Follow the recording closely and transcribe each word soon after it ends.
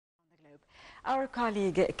Our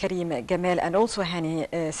colleague Karim Gamal and also Hani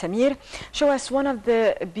Samir show us one of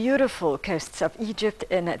the beautiful coasts of Egypt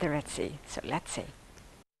in the Red Sea. So let's see.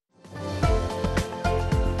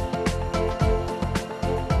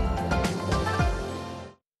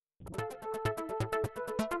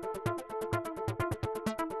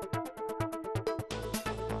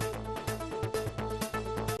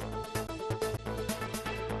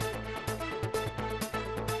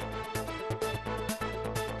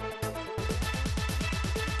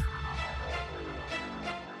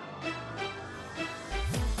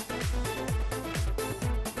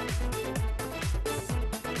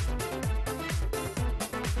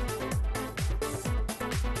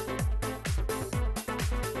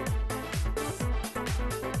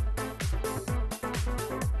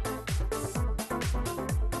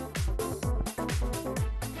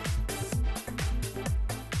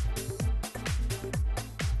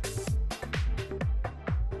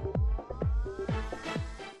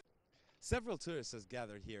 Several tourists have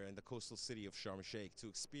gathered here in the coastal city of Sharm el Sheikh to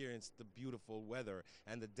experience the beautiful weather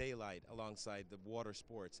and the daylight alongside the water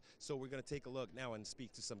sports. So we're going to take a look now and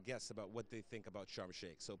speak to some guests about what they think about Sharm el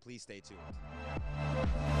Sheikh. So please stay tuned.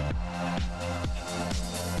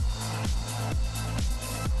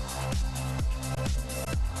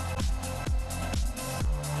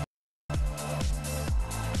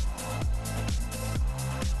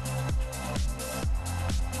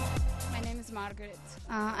 Margaret.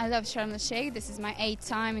 I love Sharm el Sheikh. This is my 8th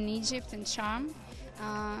time in Egypt and Sharm.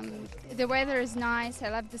 The weather is nice. I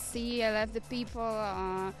love the sea. I love the people.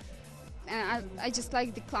 And I just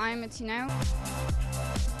like the climate, you know.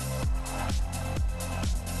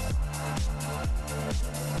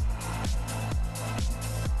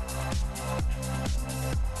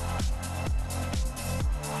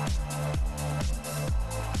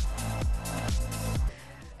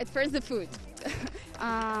 At first, the food.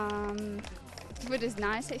 Food is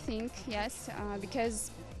nice, I think, yes, because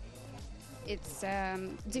it's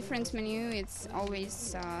different menu. It's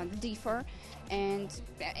always differ, and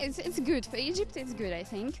it's good for Egypt. It's good, I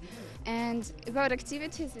think. And about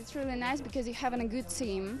activities, it's really nice because you have a good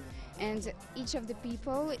team, and each of the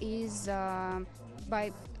people is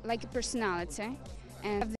by like a personality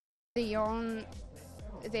and have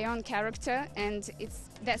their own character, and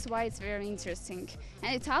that's why it's very interesting.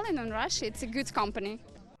 And Italian and Russia, it's a good company.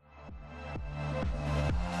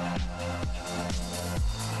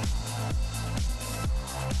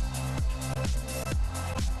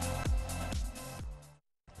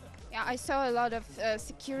 Yeah, I saw a lot of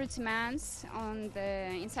security men on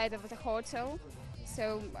the inside of the hotel,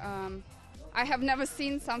 so I have never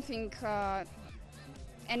seen something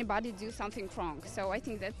anybody do something wrong, so I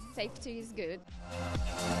think that safety is good.